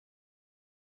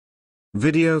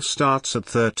Video starts at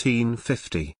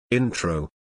 13:50. Intro.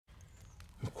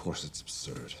 Of course it's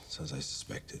absurd. It's as I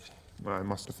suspected. But I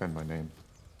must defend my name.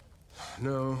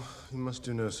 No, you must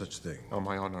do no such thing. On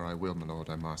my honor, I will, my lord,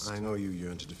 I must. I know you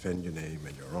yearn to defend your name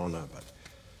and your honor, but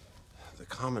the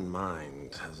common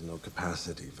mind has no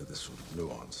capacity for this sort of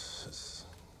nuance.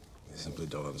 They simply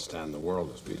don't understand the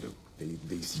world as we do.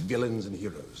 They see villains and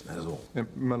heroes, and that is all.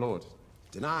 My lord.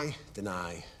 Deny,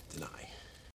 deny, deny.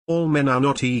 All men are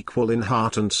not equal in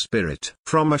heart and spirit.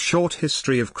 From A Short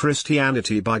History of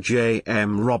Christianity by J.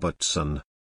 M. Robertson.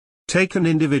 Taken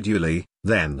individually,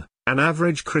 then, an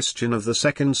average Christian of the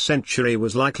 2nd century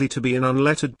was likely to be an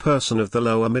unlettered person of the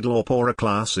lower middle or poorer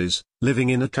classes, living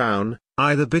in a town,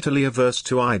 either bitterly averse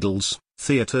to idols,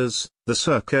 theatres, the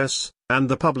circus, and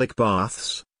the public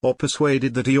baths, or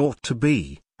persuaded that he ought to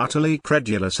be, utterly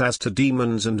credulous as to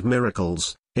demons and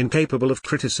miracles, incapable of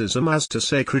criticism as to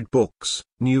sacred books,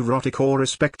 neurotic or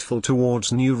respectful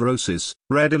towards neurosis,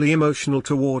 readily emotional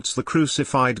towards the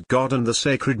crucified God and the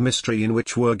sacred mystery in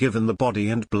which were given the body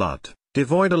and blood,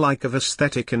 devoid alike of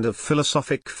aesthetic and of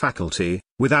philosophic faculty,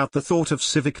 without the thought of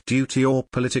civic duty or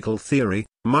political theory,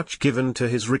 much given to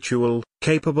his ritual,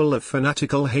 capable of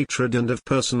fanatical hatred and of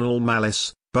personal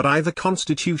malice, but either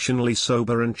constitutionally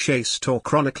sober and chaste or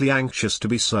chronically anxious to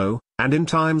be so, and in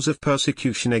times of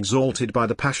persecution exalted by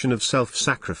the passion of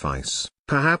self-sacrifice,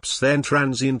 perhaps then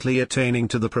transiently attaining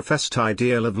to the professed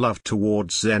ideal of love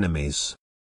towards enemies.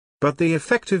 But the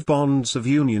effective bonds of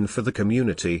union for the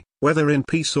community, whether in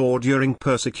peace or during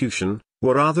persecution,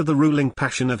 were rather the ruling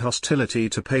passion of hostility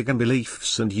to pagan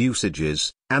beliefs and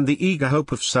usages, and the eager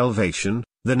hope of salvation,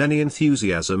 than any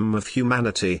enthusiasm of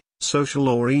humanity, social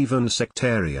or even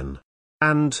sectarian.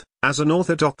 And, as an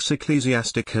orthodox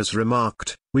ecclesiastic has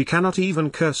remarked, we cannot even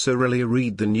cursorily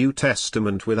read the New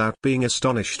Testament without being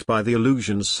astonished by the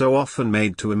allusions so often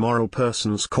made to immoral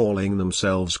persons calling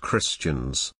themselves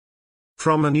Christians.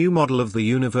 From A New Model of the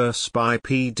Universe by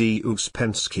P. D.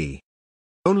 Uspensky.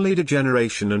 Only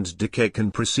degeneration and decay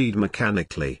can proceed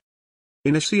mechanically.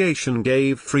 Initiation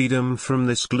gave freedom from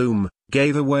this gloom,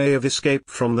 gave a way of escape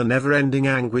from the never-ending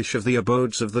anguish of the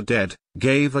abodes of the dead,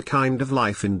 gave a kind of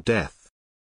life in death.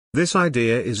 This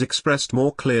idea is expressed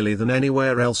more clearly than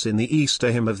anywhere else in the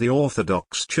Easter hymn of the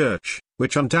Orthodox Church,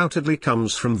 which undoubtedly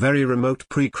comes from very remote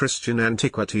pre-Christian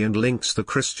antiquity and links the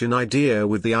Christian idea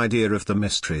with the idea of the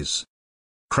mysteries.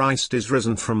 Christ is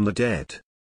risen from the dead.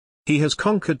 He has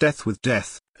conquered death with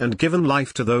death, and given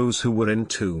life to those who were in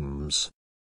tombs.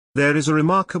 There is a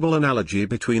remarkable analogy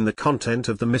between the content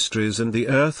of the mysteries and the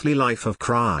earthly life of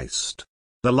Christ.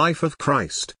 The life of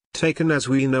Christ, taken as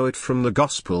we know it from the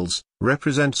Gospels,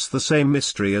 represents the same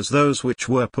mystery as those which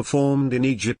were performed in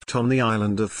Egypt on the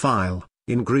island of Philae,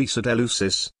 in Greece at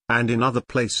Eleusis, and in other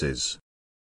places.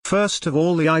 First of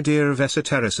all, the idea of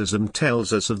esotericism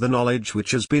tells us of the knowledge which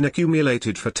has been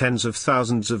accumulated for tens of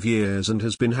thousands of years and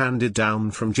has been handed down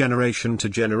from generation to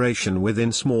generation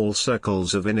within small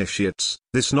circles of initiates.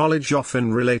 This knowledge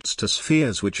often relates to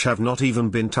spheres which have not even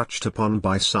been touched upon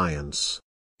by science.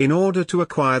 In order to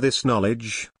acquire this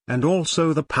knowledge, and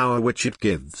also the power which it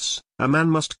gives, a man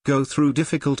must go through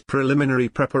difficult preliminary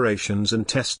preparations and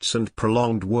tests and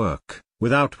prolonged work,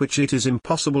 without which it is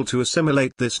impossible to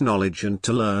assimilate this knowledge and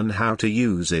to learn how to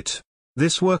use it.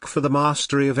 This work for the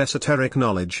mastery of esoteric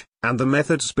knowledge, and the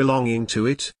methods belonging to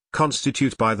it,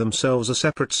 constitute by themselves a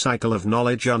separate cycle of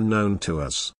knowledge unknown to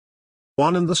us.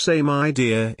 One and the same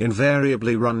idea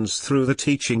invariably runs through the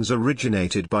teachings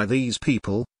originated by these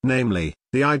people, namely,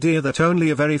 the idea that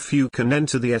only a very few can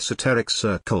enter the esoteric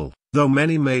circle, though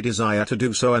many may desire to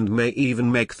do so and may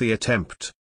even make the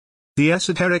attempt. The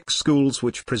esoteric schools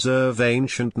which preserve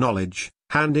ancient knowledge,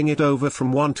 handing it over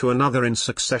from one to another in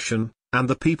succession, and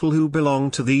the people who belong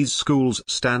to these schools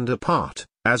stand apart,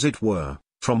 as it were,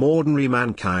 from ordinary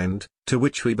mankind, to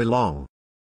which we belong.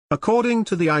 According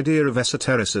to the idea of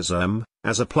esotericism,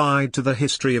 as applied to the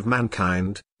history of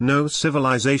mankind, no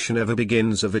civilization ever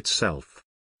begins of itself.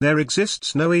 There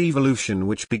exists no evolution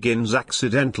which begins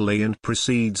accidentally and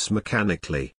proceeds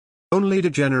mechanically. Only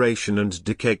degeneration and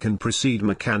decay can proceed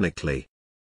mechanically.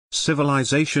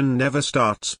 Civilization never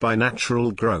starts by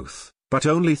natural growth, but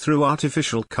only through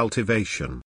artificial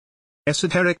cultivation.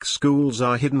 Esoteric schools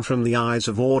are hidden from the eyes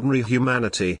of ordinary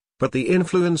humanity, but the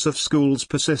influence of schools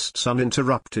persists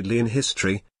uninterruptedly in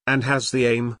history, and has the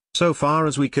aim, so far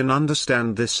as we can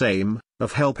understand this aim,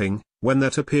 of helping, when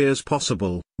that appears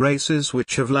possible, races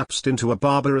which have lapsed into a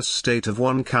barbarous state of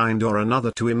one kind or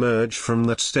another to emerge from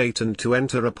that state and to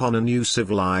enter upon a new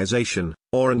civilization,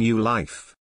 or a new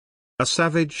life. A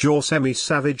savage or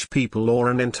semi-savage people or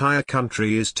an entire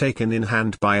country is taken in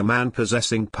hand by a man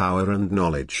possessing power and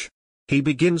knowledge. He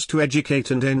begins to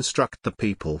educate and instruct the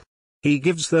people. He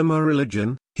gives them a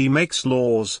religion, he makes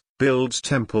laws, builds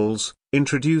temples,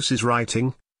 introduces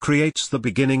writing, creates the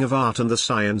beginning of art and the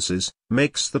sciences,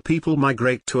 makes the people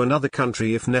migrate to another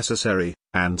country if necessary,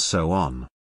 and so on.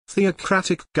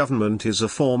 Theocratic government is a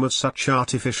form of such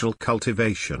artificial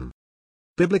cultivation.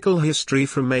 Biblical history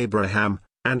from Abraham,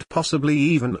 and possibly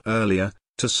even earlier,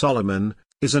 to Solomon,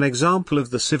 is an example of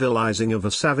the civilizing of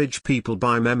a savage people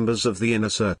by members of the inner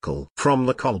circle. From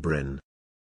the Kolbrin.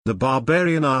 The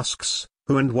barbarian asks,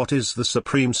 Who and what is the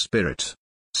Supreme Spirit?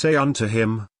 Say unto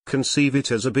him, conceive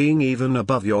it as a being even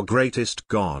above your greatest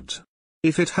God.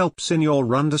 If it helps in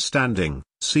your understanding,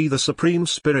 see the Supreme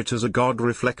Spirit as a God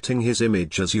reflecting his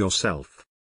image as yourself.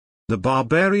 The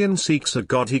barbarian seeks a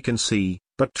God he can see,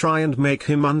 but try and make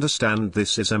him understand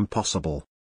this is impossible.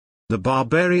 The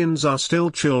barbarians are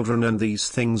still children and these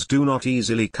things do not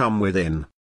easily come within.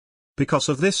 Because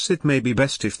of this it may be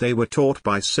best if they were taught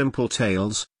by simple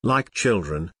tales, like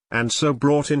children, and so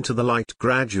brought into the light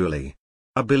gradually.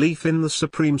 A belief in the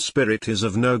Supreme Spirit is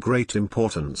of no great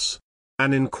importance.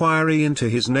 An inquiry into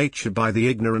his nature by the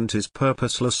ignorant is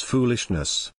purposeless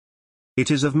foolishness.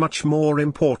 It is of much more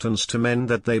importance to men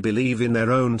that they believe in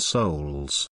their own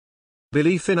souls.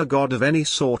 Belief in a God of any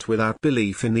sort without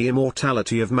belief in the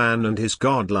immortality of man and his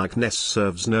godlikeness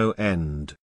serves no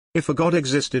end. If a God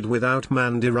existed without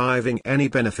man deriving any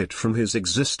benefit from his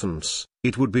existence,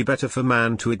 it would be better for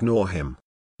man to ignore him.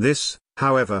 This,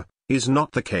 however, is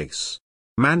not the case.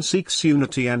 Man seeks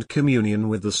unity and communion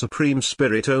with the Supreme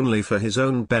Spirit only for his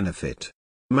own benefit.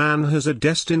 Man has a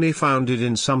destiny founded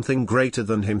in something greater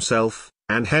than himself,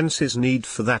 and hence his need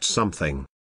for that something.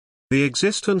 The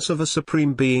existence of a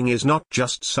Supreme Being is not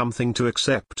just something to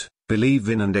accept, believe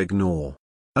in and ignore.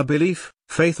 A belief,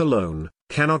 faith alone,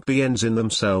 cannot be ends in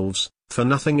themselves, for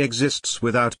nothing exists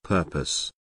without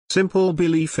purpose. Simple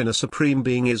belief in a Supreme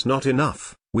Being is not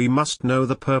enough, we must know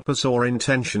the purpose or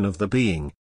intention of the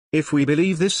being. If we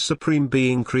believe this Supreme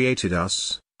Being created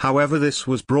us, however this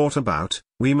was brought about,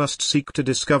 we must seek to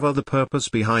discover the purpose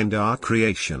behind our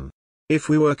creation. If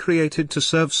we were created to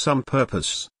serve some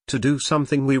purpose, to do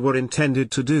something we were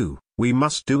intended to do, we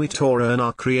must do it or earn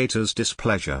our Creator's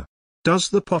displeasure. Does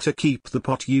the potter keep the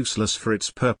pot useless for its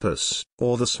purpose,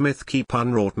 or the smith keep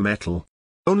unwrought metal?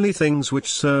 Only things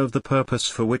which serve the purpose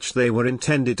for which they were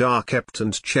intended are kept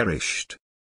and cherished.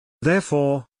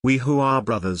 Therefore, we who are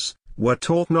brothers, were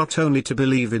taught not only to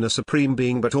believe in a Supreme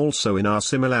Being but also in our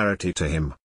similarity to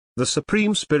him. The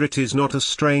Supreme Spirit is not a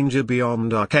stranger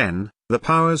beyond our ken, the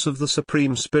powers of the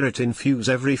Supreme Spirit infuse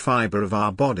every fiber of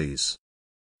our bodies.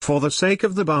 For the sake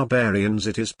of the barbarians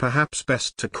it is perhaps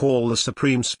best to call the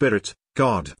Supreme Spirit,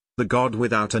 God, the God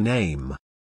without a name.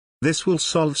 This will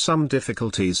solve some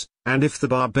difficulties, and if the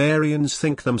barbarians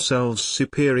think themselves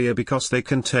superior because they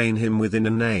contain him within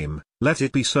a name, let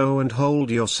it be so and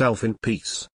hold yourself in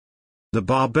peace. The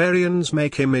barbarians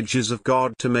make images of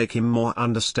God to make him more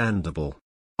understandable.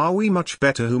 Are we much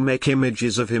better who make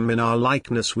images of him in our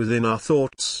likeness within our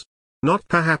thoughts? Not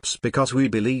perhaps because we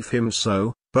believe him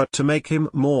so, but to make him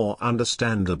more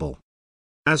understandable.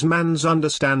 As man's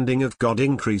understanding of God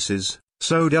increases,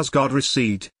 so does God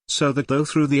recede, so that though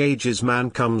through the ages man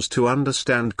comes to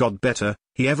understand God better,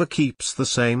 he ever keeps the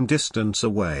same distance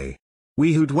away.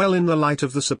 We who dwell in the light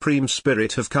of the Supreme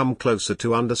Spirit have come closer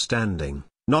to understanding,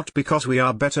 not because we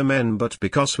are better men but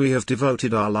because we have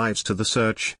devoted our lives to the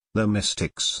search, the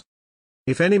mystics.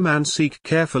 If any man seek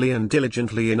carefully and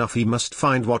diligently enough he must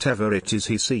find whatever it is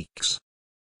he seeks.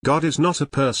 God is not a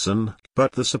person,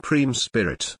 but the Supreme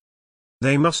Spirit.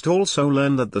 They must also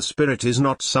learn that the Spirit is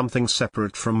not something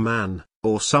separate from man,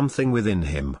 or something within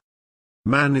him.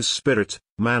 Man is spirit,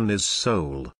 man is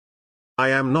soul. I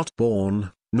am not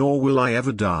born, nor will I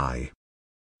ever die.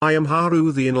 I am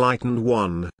Haru the Enlightened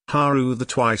One, Haru the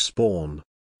Twice Born.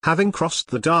 Having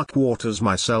crossed the dark waters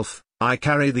myself, I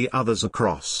carry the others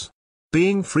across.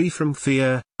 Being free from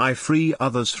fear, I free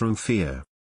others from fear.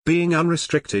 Being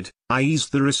unrestricted, I ease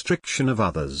the restriction of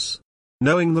others.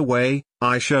 Knowing the way,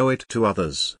 I show it to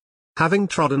others. Having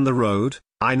trodden the road,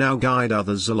 I now guide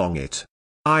others along it.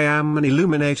 I am an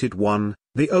illuminated one,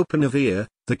 the open of ear,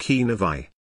 the keen of eye.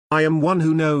 I am one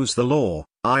who knows the law,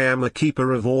 I am a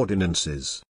keeper of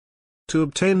ordinances. To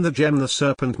obtain the gem the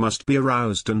serpent must be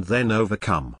aroused and then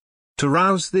overcome. To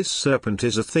rouse this serpent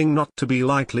is a thing not to be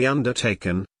lightly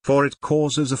undertaken, for it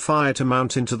causes a fire to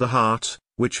mount into the heart,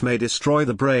 which may destroy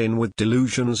the brain with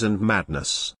delusions and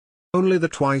madness. Only the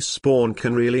twice-born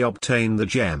can really obtain the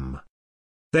gem.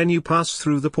 Then you pass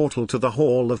through the portal to the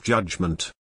hall of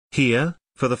judgment. Here,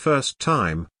 for the first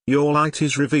time, your light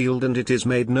is revealed and it is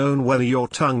made known whether your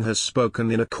tongue has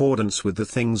spoken in accordance with the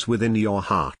things within your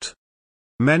heart.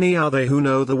 Many are they who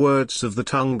know the words of the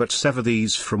tongue but sever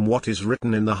these from what is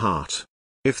written in the heart.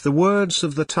 If the words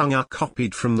of the tongue are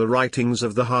copied from the writings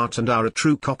of the heart and are a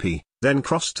true copy, then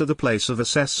cross to the place of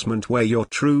assessment where your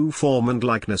true form and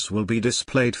likeness will be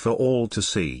displayed for all to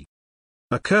see.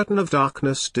 A curtain of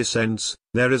darkness descends,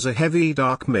 there is a heavy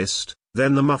dark mist,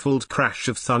 then the muffled crash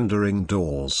of thundering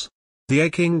doors. The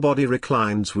aching body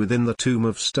reclines within the tomb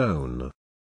of stone.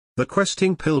 The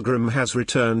questing pilgrim has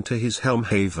returned to his home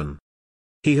haven.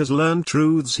 He has learned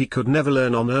truths he could never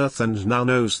learn on earth and now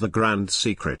knows the grand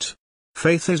secret.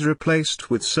 Faith is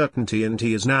replaced with certainty and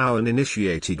he is now an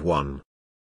initiated one.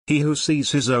 He who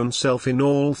sees his own self in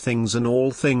all things and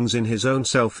all things in his own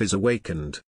self is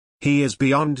awakened. He is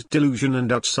beyond delusion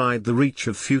and outside the reach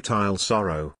of futile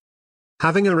sorrow.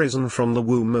 Having arisen from the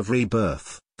womb of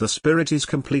rebirth, the spirit is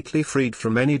completely freed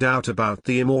from any doubt about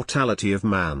the immortality of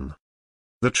man.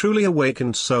 The truly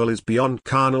awakened soul is beyond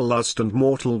carnal lust and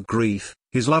mortal grief,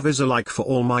 his love is alike for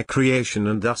all my creation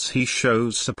and thus he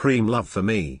shows supreme love for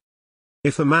me.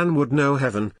 If a man would know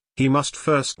heaven, he must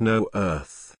first know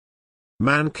earth.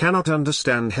 Man cannot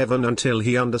understand heaven until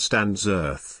he understands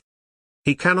earth.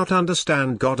 He cannot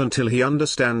understand God until he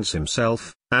understands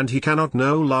himself, and he cannot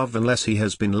know love unless he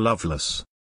has been loveless.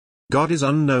 God is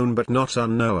unknown but not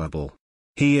unknowable.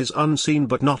 He is unseen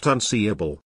but not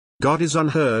unseeable. God is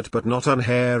unheard but not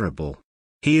unhearable.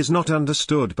 He is not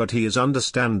understood but he is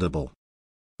understandable.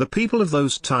 The people of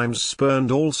those times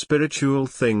spurned all spiritual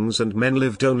things and men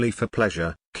lived only for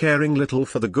pleasure, caring little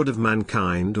for the good of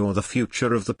mankind or the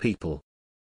future of the people.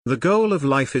 The goal of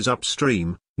life is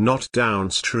upstream, not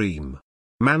downstream.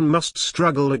 Man must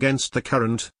struggle against the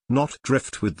current, not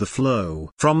drift with the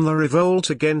flow. From the revolt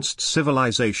against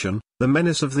civilization, The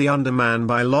Menace of the Underman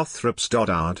by Lothrop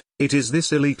Stoddard, it is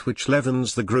this elite which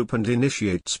leavens the group and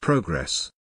initiates progress.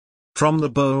 From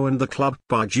The Bow and the Club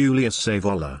by Julius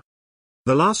Savola.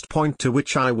 The last point to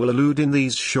which I will allude in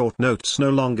these short notes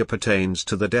no longer pertains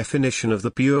to the definition of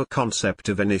the pure concept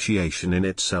of initiation in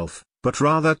itself, but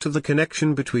rather to the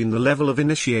connection between the level of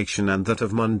initiation and that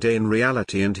of mundane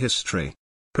reality and history.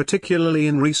 Particularly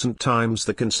in recent times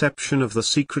the conception of the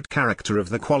secret character of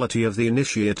the quality of the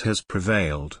initiate has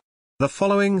prevailed. The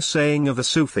following saying of a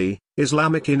Sufi,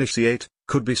 Islamic initiate,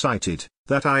 could be cited,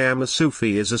 that I am a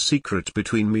Sufi is a secret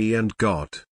between me and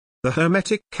God. The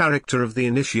hermetic character of the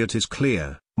initiate is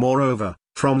clear, moreover,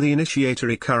 from the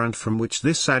initiatory current from which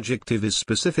this adjective is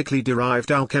specifically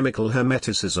derived, alchemical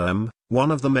hermeticism,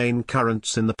 one of the main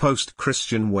currents in the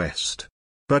post-Christian West.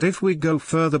 But if we go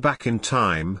further back in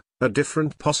time, a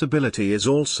different possibility is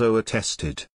also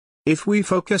attested. If we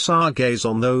focus our gaze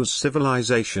on those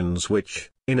civilizations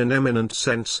which, in an eminent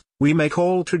sense, we may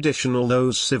call traditional,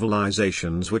 those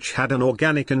civilizations which had an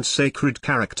organic and sacred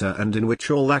character and in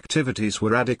which all activities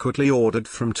were adequately ordered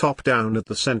from top down, at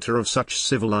the center of such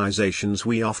civilizations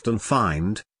we often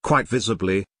find, quite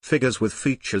visibly, figures with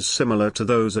features similar to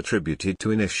those attributed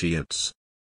to initiates.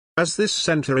 As this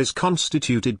center is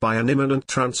constituted by an immanent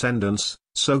transcendence,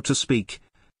 so to speak,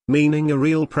 meaning a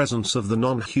real presence of the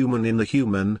non-human in the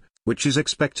human, which is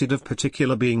expected of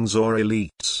particular beings or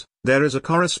elites, there is a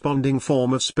corresponding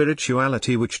form of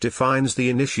spirituality which defines the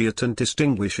initiate and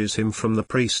distinguishes him from the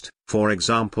priest, for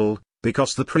example,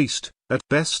 because the priest, at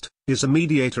best, is a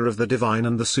mediator of the divine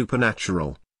and the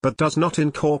supernatural, but does not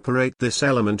incorporate this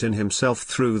element in himself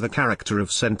through the character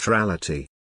of centrality.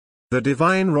 The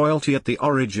divine royalty at the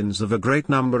origins of a great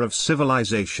number of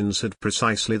civilizations had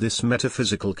precisely this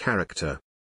metaphysical character.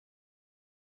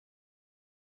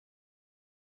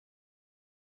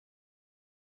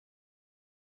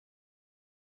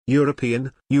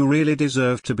 European, you really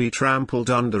deserve to be trampled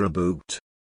under a boot.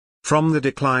 From The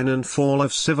Decline and Fall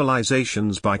of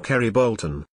Civilizations by Kerry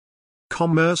Bolton.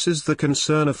 Commerce is the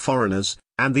concern of foreigners,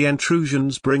 and the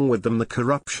intrusions bring with them the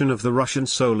corruption of the Russian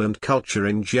soul and culture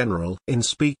in general, in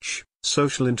speech,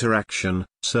 social interaction,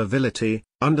 servility,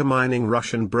 undermining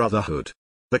Russian brotherhood.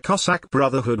 The Cossack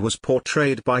brotherhood was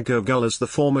portrayed by Gogol as the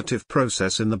formative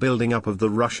process in the building up of the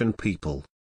Russian people.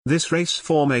 This race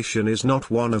formation is not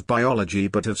one of biology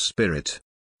but of spirit.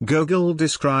 Gogol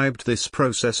described this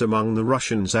process among the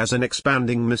Russians as an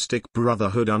expanding mystic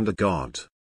brotherhood under God.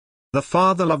 The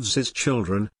father loves his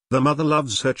children, the mother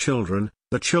loves her children,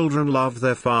 the children love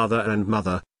their father and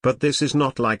mother, but this is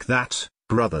not like that,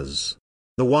 brothers.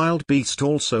 The wild beast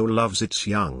also loves its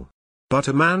young. But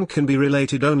a man can be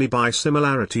related only by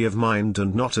similarity of mind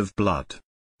and not of blood.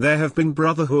 There have been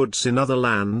brotherhoods in other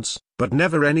lands, but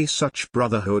never any such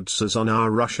brotherhoods as on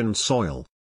our Russian soil.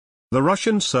 The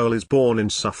Russian soul is born in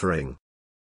suffering.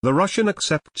 The Russian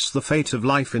accepts the fate of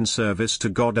life in service to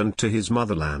God and to his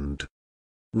motherland.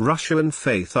 Russia and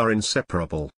faith are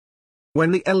inseparable.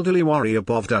 When the elderly warrior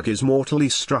Bovdug is mortally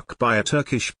struck by a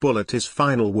Turkish bullet, his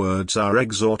final words are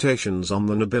exhortations on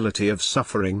the nobility of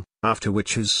suffering, after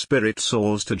which his spirit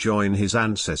soars to join his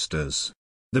ancestors.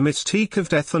 The mystique of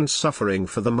death and suffering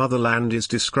for the motherland is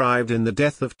described in the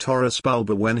death of Taurus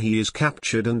Bulba when he is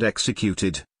captured and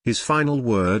executed, his final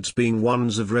words being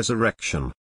ones of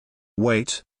resurrection.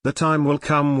 Wait, the time will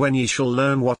come when ye shall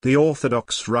learn what the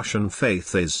Orthodox Russian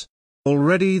faith is.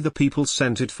 Already the people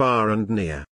sent it far and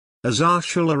near. A Tsar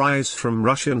shall arise from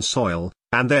Russian soil,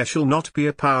 and there shall not be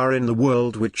a power in the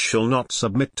world which shall not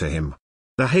submit to him.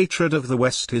 The hatred of the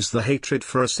West is the hatred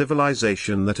for a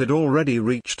civilization that had already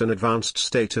reached an advanced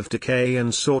state of decay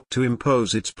and sought to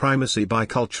impose its primacy by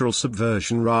cultural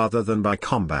subversion rather than by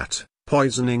combat,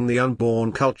 poisoning the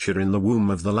unborn culture in the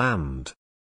womb of the land.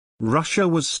 Russia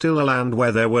was still a land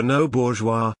where there were no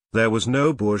bourgeois, there was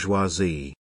no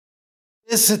bourgeoisie.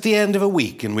 This at the end of a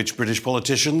week in which British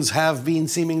politicians have been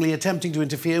seemingly attempting to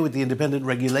interfere with the independent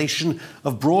regulation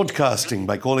of broadcasting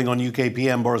by calling on UK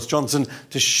PM Boris Johnson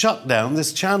to shut down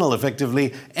this channel,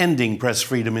 effectively ending press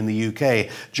freedom in the UK.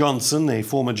 Johnson, a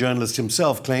former journalist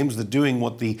himself, claims that doing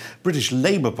what the British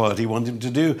Labour Party want him to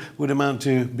do would amount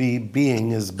to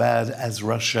being as bad as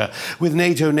Russia. With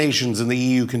NATO nations and the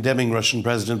EU condemning Russian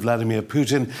President Vladimir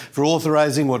Putin for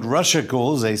authorising what Russia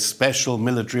calls a special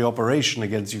military operation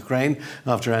against Ukraine,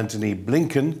 after Antony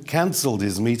Blinken cancelled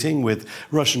his meeting with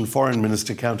Russian Foreign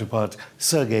Minister counterpart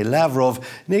Sergei Lavrov,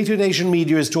 NATO nation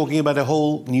media is talking about a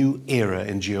whole new era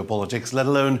in geopolitics, let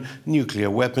alone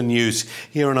nuclear weapon use.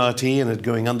 Here on RT and at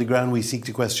Going Underground, we seek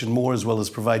to question more as well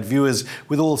as provide viewers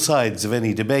with all sides of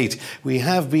any debate. We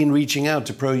have been reaching out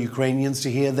to pro-Ukrainians to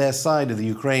hear their side of the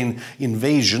Ukraine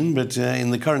invasion, but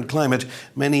in the current climate,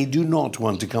 many do not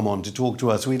want to come on to talk to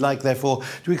us. We'd like, therefore,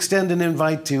 to extend an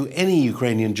invite to any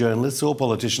Ukrainian journalists or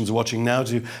politicians watching now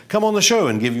to come on the show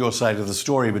and give your side of the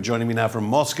story. But joining me now from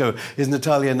Moscow is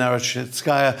Natalia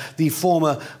Narashevskaya, the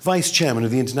former vice chairman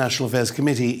of the International Affairs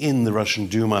Committee in the Russian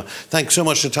Duma. Thanks so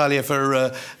much, Natalia,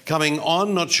 for coming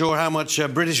on. Not sure how much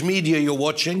British media you're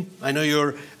watching. I know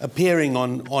you're appearing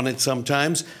on it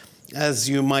sometimes. As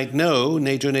you might know,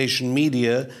 NATO nation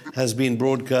media has been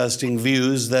broadcasting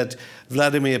views that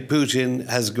Vladimir Putin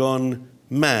has gone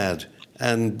mad,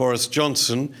 and Boris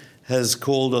Johnson has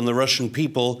called on the Russian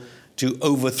people to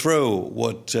overthrow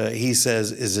what he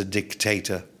says is a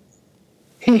dictator.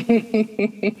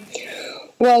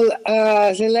 Well,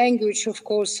 the language, of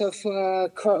course, of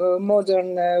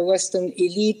modern Western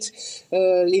elite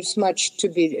leaves much to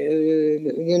be,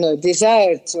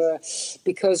 desired,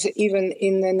 because even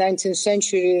in the 19th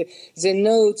century, the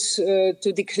notes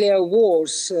to declare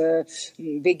wars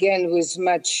began with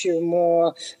much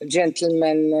more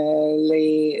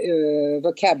gentlemanly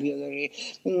vocabulary.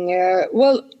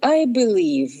 Well, I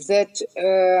believe that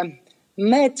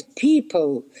mad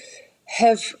people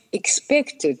have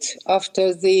expected,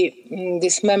 after the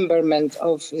dismemberment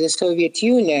of the Soviet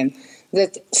Union,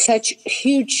 that such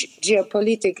huge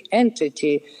geopolitical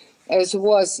entity as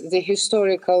was the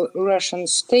historical Russian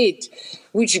state,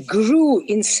 which grew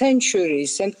in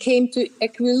centuries and came to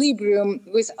equilibrium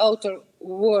with outer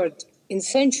world in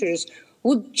centuries,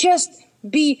 would just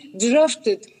be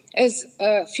drafted as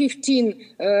 15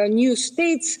 new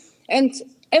states and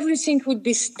everything would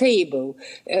be stable,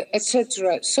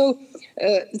 etc. So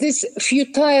this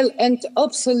futile and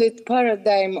obsolete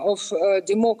paradigm of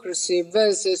democracy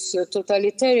versus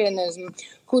totalitarianism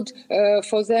could,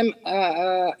 for them,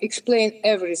 explain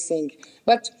everything.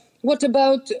 But what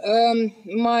about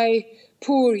my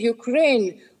poor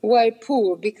Ukraine? Why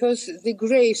poor? Because the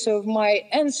graves of my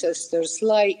ancestors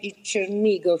lie in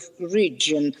Chernigov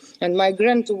region, and my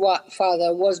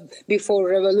grandfather was, before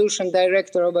revolution,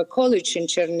 director of a college in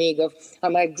Chernigov,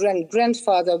 and my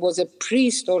grandfather was a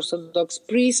priest, Orthodox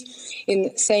priest,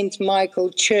 in St.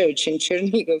 Michael Church in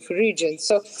Chernigov region.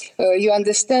 So you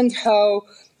understand how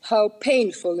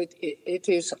painful it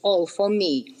is all for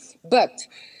me. But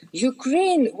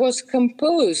Ukraine was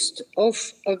composed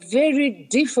of a very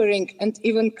differing and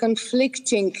even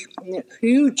conflicting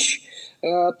huge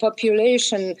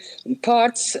population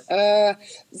parts.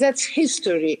 That's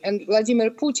history. And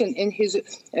Vladimir Putin, in his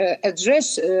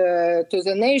address to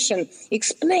the nation,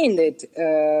 explained it,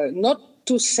 not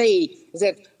to say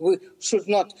that we should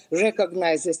not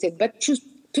recognize the state, but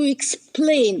to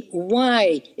explain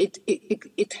why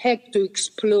it had to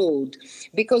explode.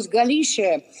 Because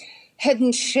Galicia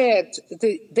hadn't shared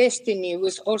the destiny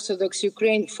with Orthodox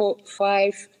Ukraine for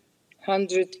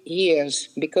 500 years,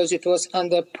 because it was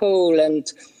under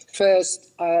Poland, first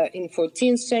in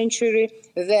 14th century,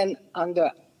 then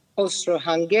under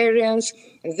Austro-Hungarians,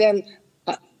 then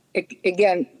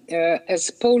again,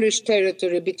 as Polish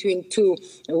territory between two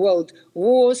world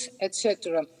wars,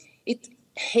 etc. It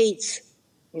hates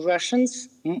Russians,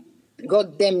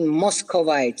 goddamn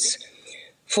Muscovites.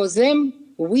 For them,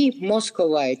 we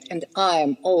Muscovite, and I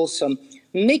am also,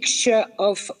 mixture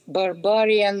of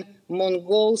barbarian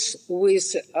Mongols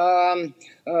with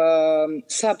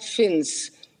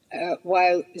sub-Finns,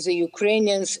 while the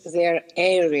Ukrainians, they're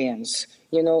Aryans,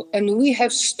 you know, and we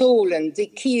have stolen the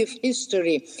Kiev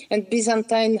history and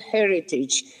Byzantine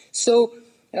heritage. So,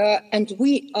 and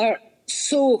we are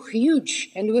so huge,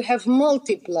 and we have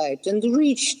multiplied and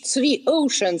reached 3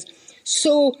 oceans.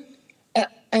 So,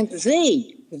 and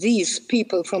these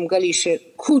people from Galicia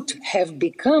could have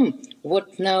become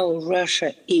what now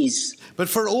Russia is. But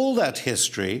for all that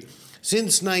history,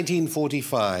 since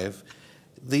 1945,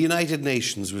 the United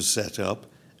Nations was set up,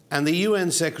 and the UN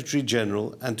Secretary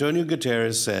General, Antonio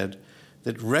Guterres, said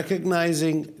that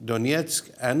recognizing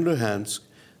Donetsk and Luhansk,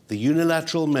 the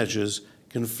unilateral measures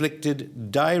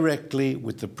conflicted directly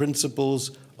with the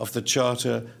principles of the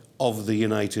Charter of the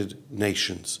United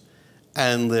Nations.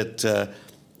 And that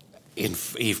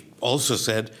he also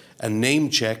said and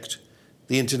name-checked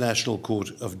the International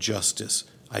Court of Justice.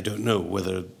 I don't know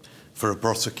whether for a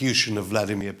prosecution of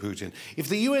Vladimir Putin. If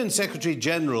the UN Secretary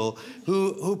General,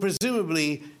 who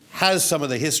presumably has some of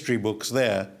the history books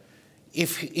there,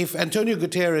 if Antonio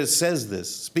Guterres says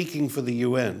this, speaking for the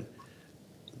UN,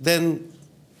 then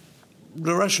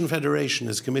the Russian Federation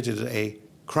has committed a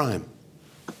crime.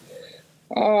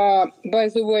 By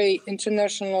the way,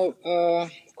 International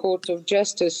Court of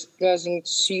Justice doesn't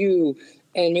sue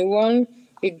anyone.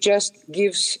 It just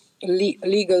gives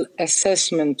legal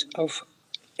assessment of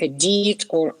a deed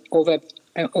or of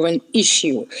an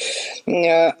issue.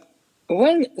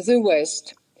 When the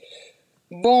West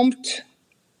bombed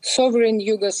sovereign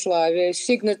Yugoslavia,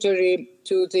 signatory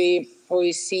to the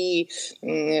OSCE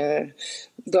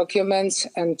documents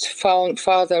and founding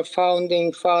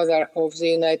father of the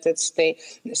United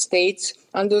States,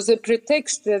 under the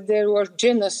pretext that there was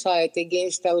genocide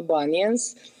against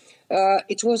Albanians,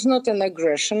 it was not an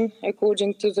aggression,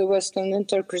 according to the Western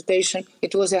interpretation.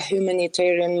 It was a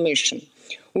humanitarian mission.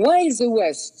 Why the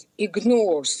West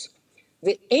ignores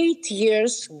the 8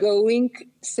 years going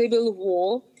civil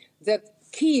war that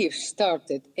Kiev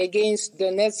started against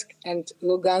Donetsk and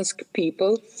Lugansk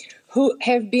people, who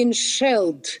have been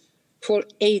shelled for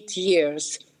 8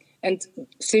 years, and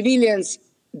civilians,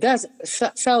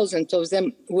 thousands of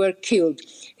them were killed.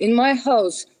 In my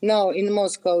house now in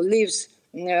Moscow lives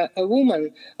a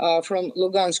woman from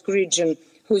Lugansk region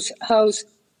whose house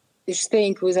is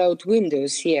staying without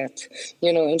windows yet,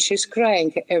 you know, and she's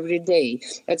crying every day,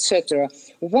 etc.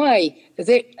 Why?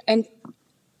 And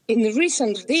in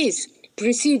recent days,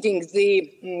 preceding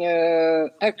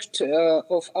the act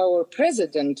of our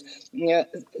president,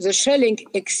 the shelling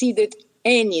exceeded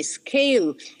any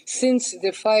scale since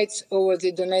the fights over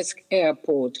the Donetsk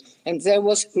airport, and there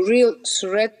was real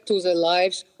threat to the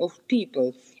lives of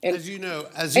people. And As you know,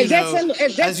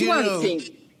 that's one thing.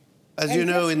 As you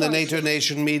know, in the NATO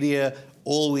nation media,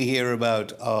 all we hear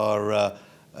about are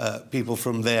people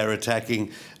from there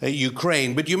attacking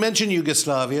Ukraine. But you mentioned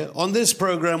Yugoslavia. On this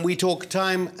program, we talk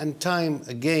time and time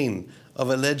again of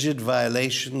alleged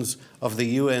violations of the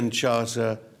UN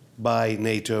Charter by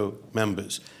NATO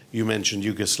members. You mentioned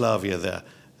Yugoslavia there,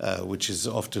 which is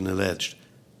often alleged.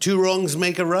 Two wrongs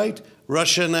make a right?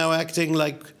 Russia now acting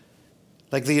like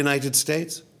the United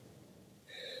States?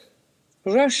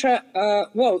 Russia,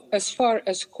 well, as far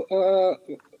as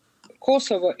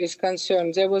Kosovo is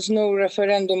concerned, there was no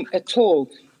referendum at all,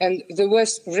 and the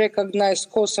West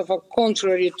recognized Kosovo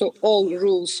contrary to all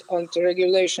rules and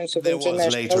regulations of international law. There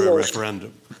was later a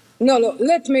referendum. No,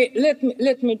 let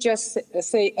me just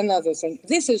say another thing.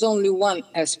 This is only one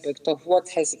aspect of what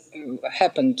has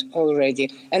happened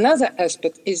already. Another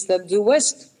aspect is that the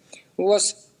West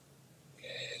was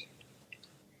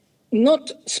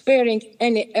not sparing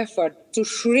any effort to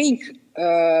shrink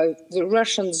the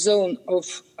Russian zone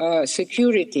of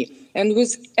security. And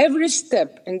with every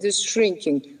step in this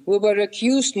shrinking, we were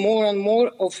accused more and more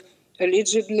of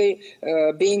allegedly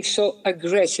being so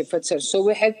aggressive, etc. So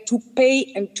we had to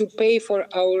pay for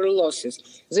our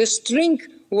losses. The string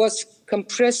was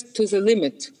compressed to the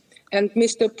limit. And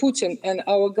Mr. Putin and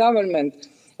our government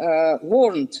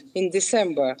warned in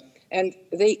December, and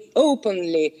they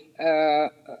openly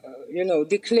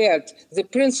declared the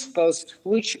principles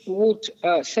which would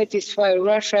satisfy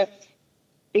Russia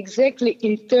exactly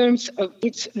in terms of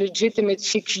its legitimate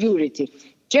security.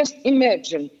 Just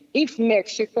imagine if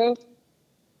Mexico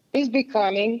is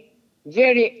becoming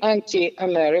very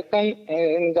anti-American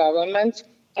in government,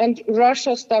 and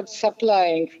Russia starts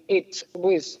supplying it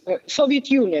with, Soviet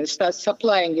Union starts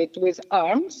supplying it with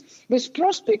arms, with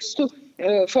prospects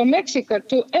for Mexico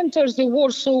to enter the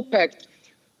Warsaw Pact.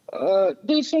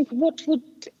 Do you think what would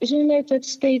the United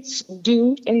States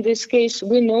do in this case?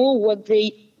 We know what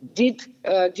they did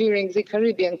during the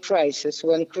Caribbean crisis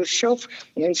when Khrushchev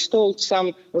installed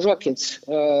some rockets,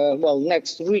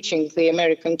 next reaching the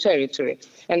American territory.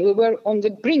 And we were on the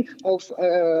brink of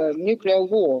nuclear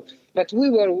war, but we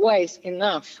were wise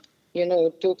enough,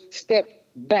 to step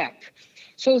back.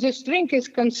 So the string is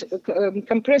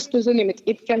compressed to the limit.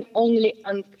 It can only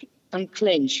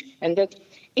unclench, and that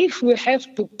if we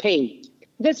have to pay,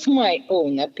 that's my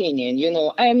own opinion.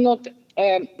 I'm not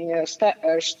a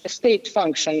state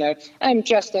functioner. I'm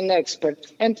just an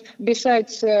expert. And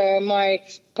besides my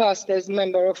past as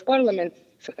member of parliament,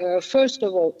 first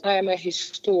of all, I am a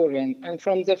historian. I'm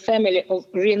from the family of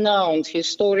renowned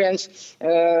historians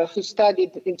who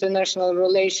studied international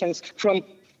relations from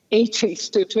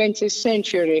 18th to 20th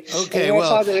century. Okay,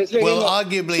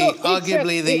 arguably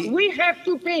we have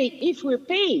to pay. If we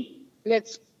pay,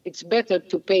 it's better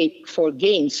to pay for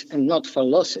gains and not for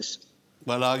losses.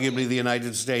 Well, arguably the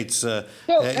United States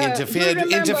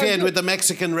interfered with the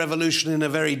Mexican Revolution in a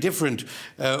very different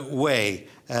way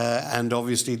and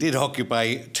obviously did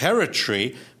occupy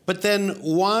territory. But then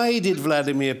why did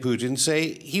Vladimir Putin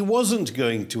say he wasn't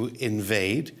going to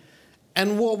invade?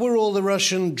 And what were all the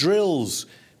Russian drills,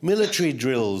 military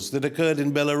drills that occurred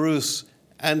in Belarus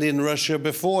and in Russia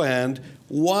beforehand,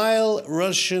 while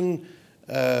Russian,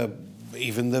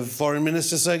 even the Foreign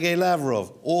Minister Sergei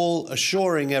Lavrov, all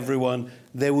assuring everyone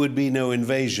there would be no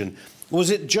invasion? Was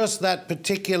it just that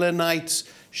particular night's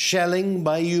shelling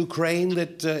by Ukraine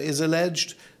that is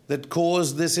alleged that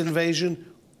caused this invasion?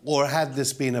 Or had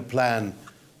this been a plan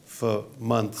for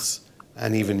months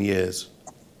and even years?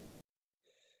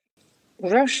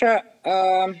 Russia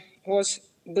was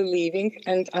believing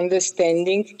and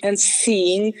understanding and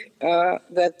seeing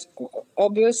that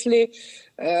obviously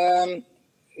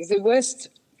the West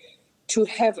to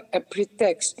have a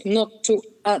pretext not to,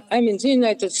 the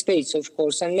United States, of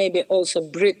course, and maybe also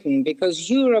Britain, because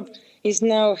Europe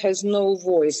has no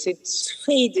voice. It's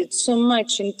faded so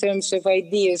much in terms of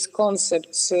ideas,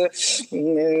 concepts,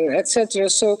 etc.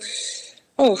 So,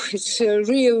 it's a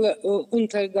real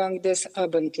Untergang des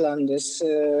Abendlandes,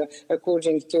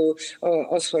 according to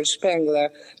Oswald Spengler.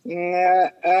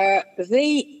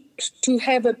 They, to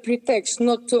have a pretext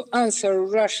not to answer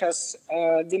Russia's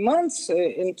demands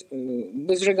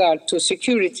with regard to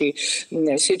security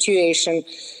situation,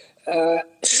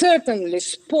 certainly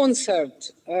sponsored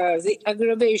the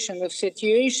aggravation of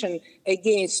situation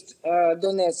against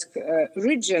Donetsk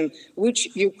region, which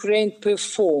Ukraine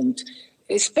performed,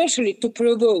 especially to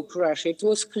provoke Russia. It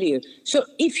was clear. So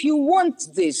if you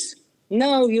want this,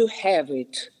 now you have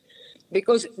it,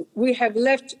 because we have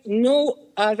left no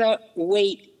other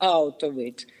way out of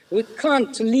it. We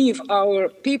can't leave our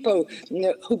people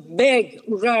who beg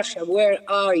Russia, where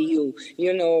are you,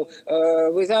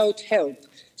 without help.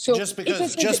 So just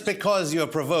because you're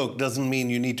provoked doesn't mean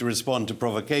you need to respond to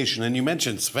provocation. And you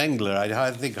mentioned Spengler.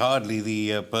 I think hardly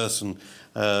the person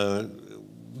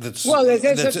that's... Well,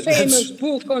 there's a famous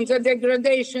book on the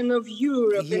degradation of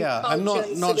Europe. Yeah, I'm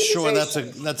not sure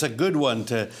that's a good one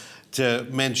to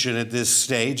mention at this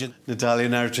stage. Natalia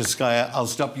Narachevskaya, I'll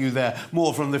stop you there.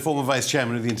 More from the former Vice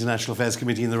Chairman of the International Affairs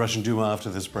Committee in the Russian Duma after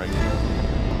this break.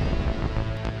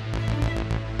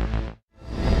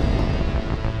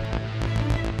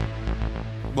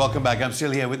 Welcome back. I'm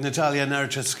still here with Natalia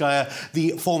Narachevskaya,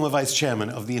 the former Vice Chairman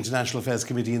of the International Affairs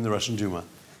Committee in the Russian Duma.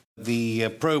 The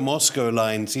pro-Moscow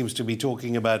line seems to be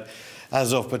talking about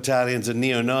Azov battalions and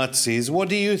neo-Nazis. What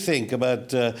do you think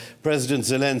about President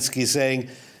Zelensky saying,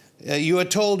 you are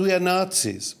told we are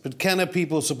Nazis, but can a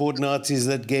people support Nazis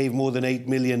that gave more than 8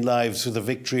 million lives for the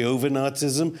victory over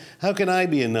Nazism? How can I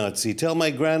be a Nazi? Tell my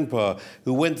grandpa,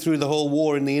 who went through the whole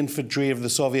war in the infantry of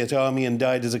the Soviet army and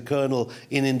died as a colonel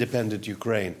in independent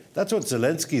Ukraine. That's what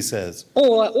Zelensky says.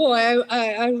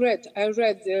 I read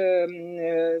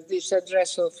this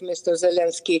address of Mr.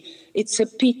 Zelensky. It's a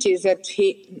pity that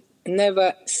he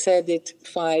never said it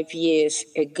 5 years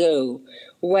ago,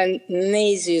 when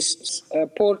Nazist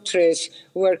portraits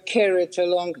were carried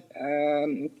along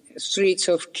streets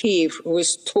of Kiev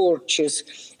with torches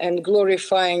and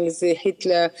glorifying the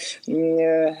Hitler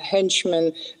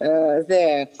henchmen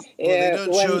there. Well, they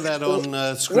don't show that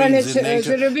on screens in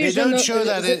NATO. They don't show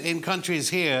that in countries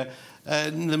here,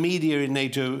 in the media in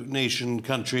NATO nation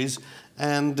countries.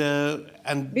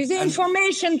 The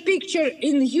information picture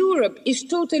in Europe is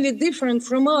totally different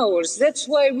from ours. That's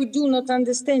why we do not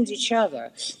understand each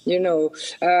other,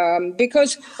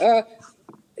 because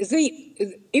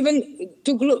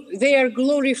they are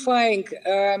glorifying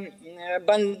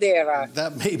Bandera.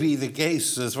 That may be the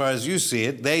case as far as you see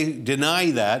it. They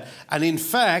deny that. And in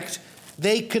fact,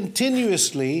 they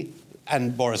continuously,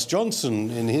 and Boris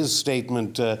Johnson in his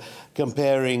statement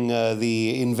comparing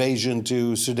the invasion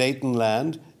to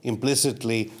Sudetenland,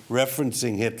 implicitly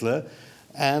referencing Hitler,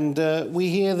 and we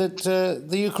hear that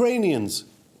the Ukrainians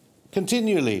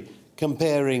continually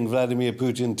comparing Vladimir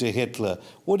Putin to Hitler.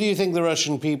 What do you think the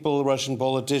Russian people, Russian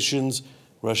politicians,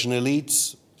 Russian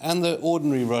elites, and the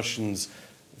ordinary Russians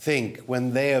think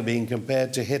when they are being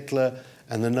compared to Hitler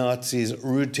and the Nazis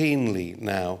routinely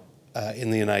now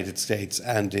in the United States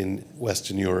and in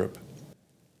Western Europe?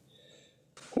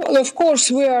 Well, of course,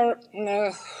 we are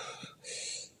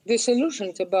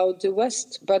disillusioned about the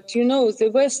West, but the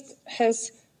West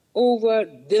has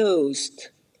overdosed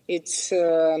its,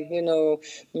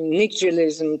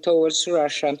 nihilism towards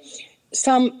Russia.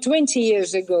 Some 20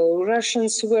 years ago,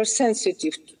 Russians were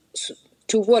sensitive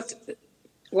to what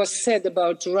was said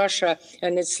about Russia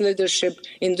and its leadership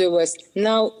in the West.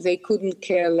 Now they couldn't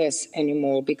care less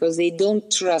anymore because they don't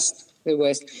trust the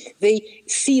West. They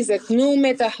see that no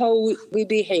matter how we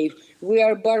behave, we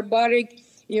are barbaric,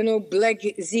 black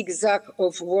zigzag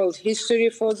of world history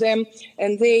for them,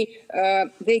 and they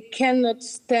cannot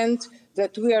stand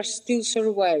that we are still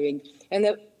surviving.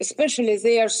 And especially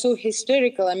they are so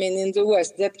hysterical, in the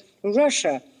West, that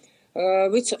Russia,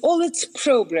 with all its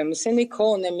problems and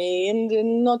economy and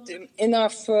not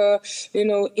enough,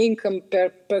 income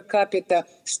per capita,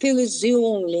 still is the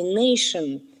only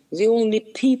nation, the only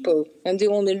people, and the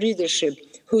only leadership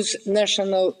whose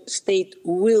national state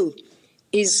will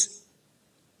is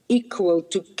equal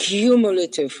to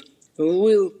cumulative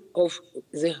will of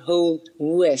the whole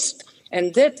West.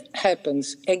 And that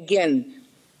happens again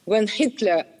when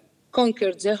Hitler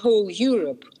conquered the whole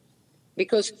Europe,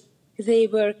 because they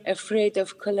were afraid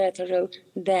of collateral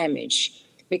damage,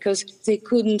 because they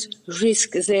couldn't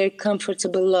risk their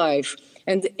comfortable life.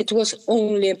 And it was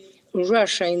only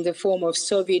Russia in the form of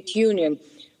Soviet Union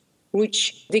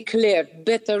which declared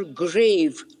better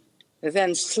grave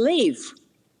than slave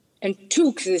and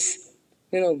took this,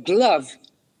 glove.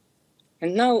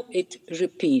 And now it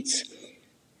repeats.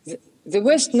 The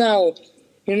West now,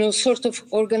 sort of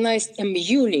organized a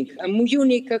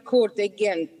Munich Accord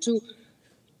again to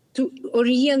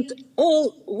orient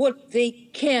all what they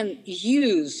can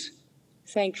use.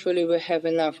 Thankfully, we have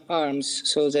enough arms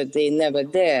so that they never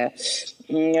dare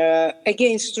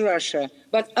against Russia.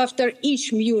 But after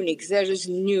each Munich, there is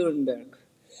Nuremberg.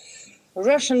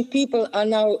 Russian people are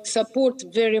now support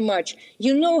very much.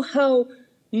 You know how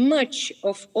much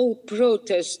of all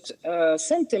protest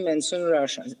sentiments in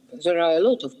Russia, there are a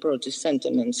lot of protest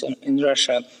sentiments in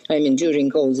Russia, during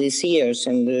all these years,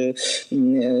 and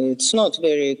it's not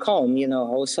very calm,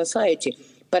 our society.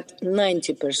 But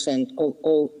 90% of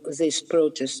all these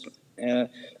protests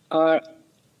are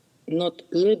not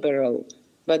liberal,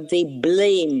 but they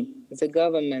blame the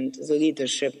government, the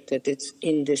leadership, that it's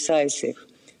indecisive,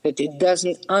 that it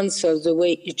doesn't answer the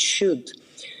way it should.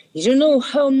 You know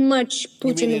how much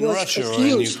Putin was Russia or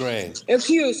in Ukraine?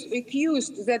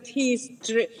 accused that he is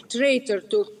traitor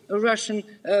to Russian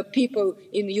people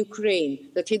in Ukraine,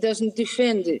 that he doesn't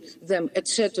defend them,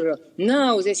 etc.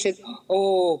 Now they said,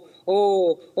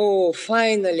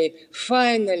 finally,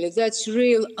 that's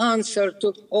real answer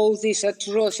to all these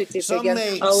atrocities against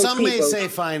our people. Some may say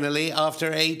finally,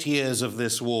 after 8 years of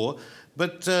this war,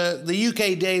 but the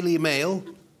UK Daily Mail,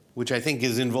 which I think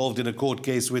is involved in a court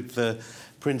case with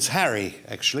Prince Harry,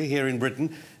 actually, here in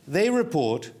Britain, they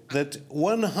report that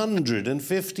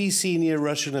 150 senior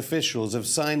Russian officials have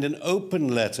signed an open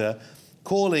letter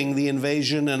calling the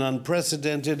invasion an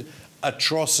unprecedented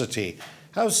atrocity.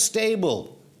 How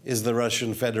stable is the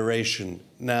Russian Federation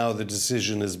now the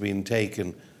decision has been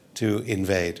taken to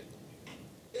invade?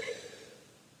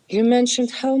 You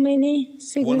mentioned how many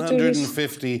signatories?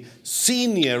 150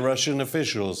 senior Russian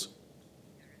officials.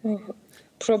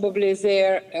 Probably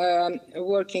they're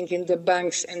working in the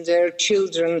banks and their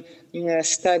children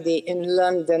study in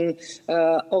London,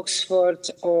 Oxford,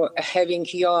 or having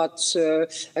yachts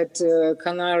at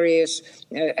Canaries,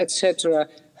 etc.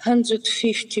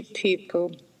 150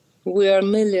 people. We are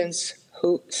millions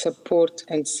who support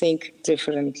and think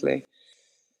differently.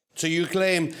 So you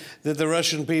claim that the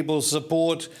Russian people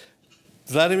support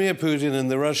Vladimir Putin and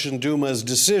the Russian Duma's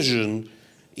decision,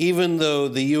 even though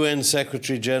the UN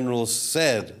Secretary General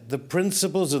said the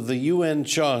principles of the UN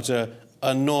Charter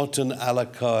are not an a la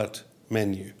carte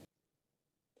menu?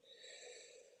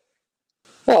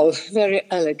 Well, very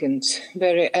elegant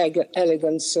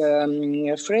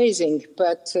phrasing,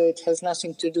 but it has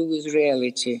nothing to do with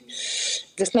reality.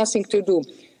 There's nothing to do.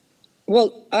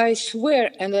 Well, I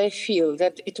swear and I feel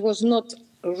that it was not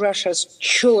Russia's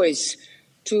choice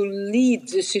to lead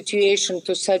the situation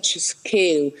to such a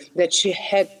scale that she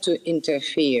had to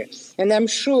interfere. And I'm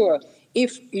sure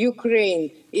if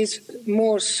Ukraine is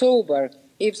more sober,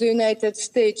 if the United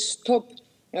States stop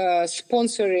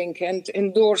sponsoring and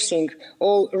endorsing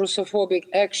all Russophobic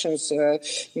actions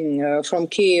from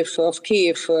Kiev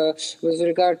with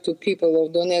regard to people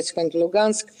of Donetsk and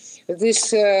Lugansk,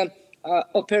 this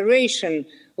operation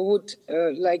would,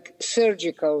 like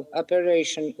surgical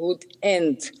operation, would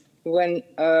end when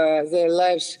their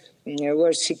lives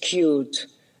were secured.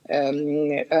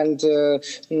 And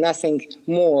nothing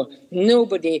more.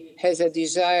 Nobody has a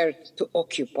desire to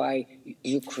occupy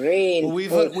Ukraine. Well,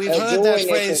 we've heard that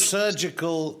phrase,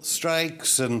 surgical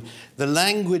strikes, and the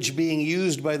language being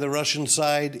used by the Russian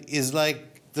side is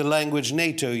like the language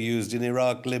NATO used in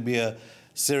Iraq, Libya,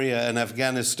 Syria and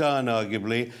Afghanistan,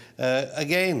 arguably.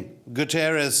 Again,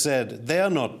 Guterres said they are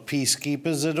not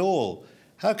peacekeepers at all.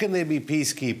 How can they be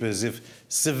peacekeepers if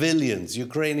civilians,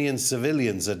 Ukrainian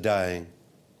civilians, are dying?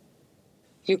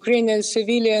 Ukrainian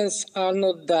civilians are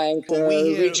not dying.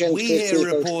 We hear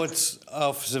reports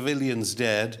of civilians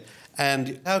dead,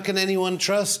 and how can anyone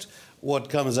trust what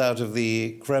comes out of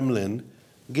the Kremlin,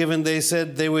 given they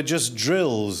said they were just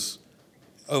drills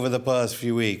over the past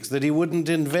few weeks, that he wouldn't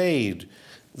invade,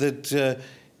 that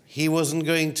he wasn't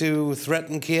going to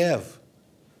threaten Kiev?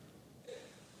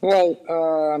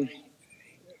 Well,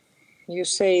 you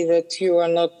say that you are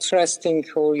not trusting,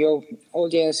 or your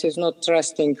audience is not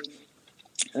trusting,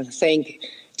 saying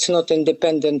it's not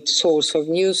independent source of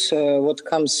news, what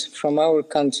comes from our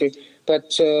country.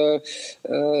 But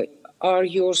are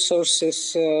your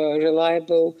sources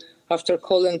reliable? After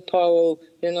Colin Powell,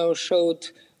 showed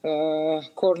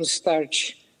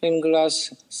cornstarch in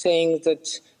glass, saying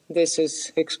that this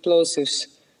is explosives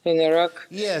in Iraq.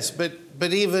 Yes, but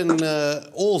even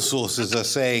all sources are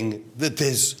saying that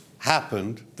this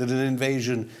happened, that an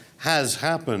invasion has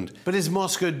happened. But is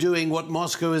Moscow doing what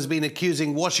Moscow has been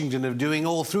accusing Washington of doing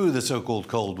all through the so-called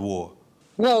Cold War?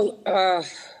 Well,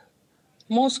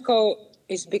 Moscow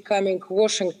is becoming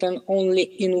Washington only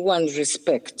in one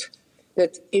respect,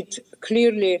 that it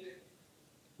clearly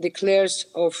declares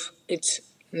of its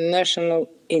national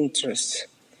interests.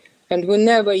 And we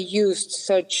never used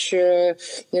such,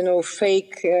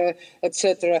 fake,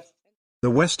 etc.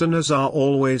 The Westerners are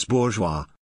always bourgeois.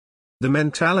 The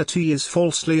mentality is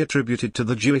falsely attributed to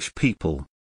the Jewish people.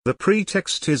 The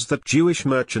pretext is that Jewish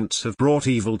merchants have brought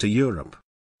evil to Europe.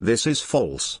 This is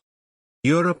false.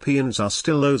 Europeans are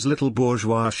still those little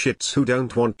bourgeois shits who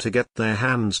don't want to get their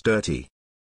hands dirty.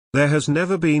 There has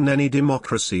never been any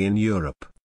democracy in Europe.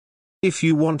 If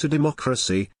you want a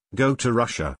democracy, go to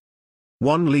Russia.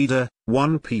 One leader,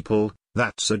 one people,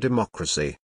 that's a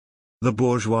democracy. The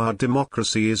bourgeois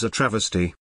democracy is a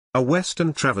travesty. A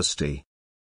Western travesty.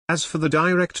 As for the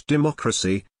direct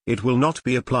democracy, it will not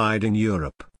be applied in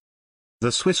Europe.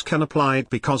 The Swiss can apply it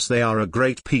because they are a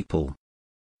great people.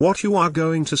 What you are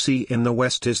going to see in the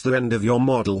West is the end of your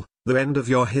model, the end of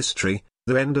your history,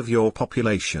 the end of your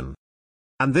population.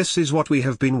 And this is what we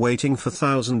have been waiting for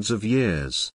thousands of years.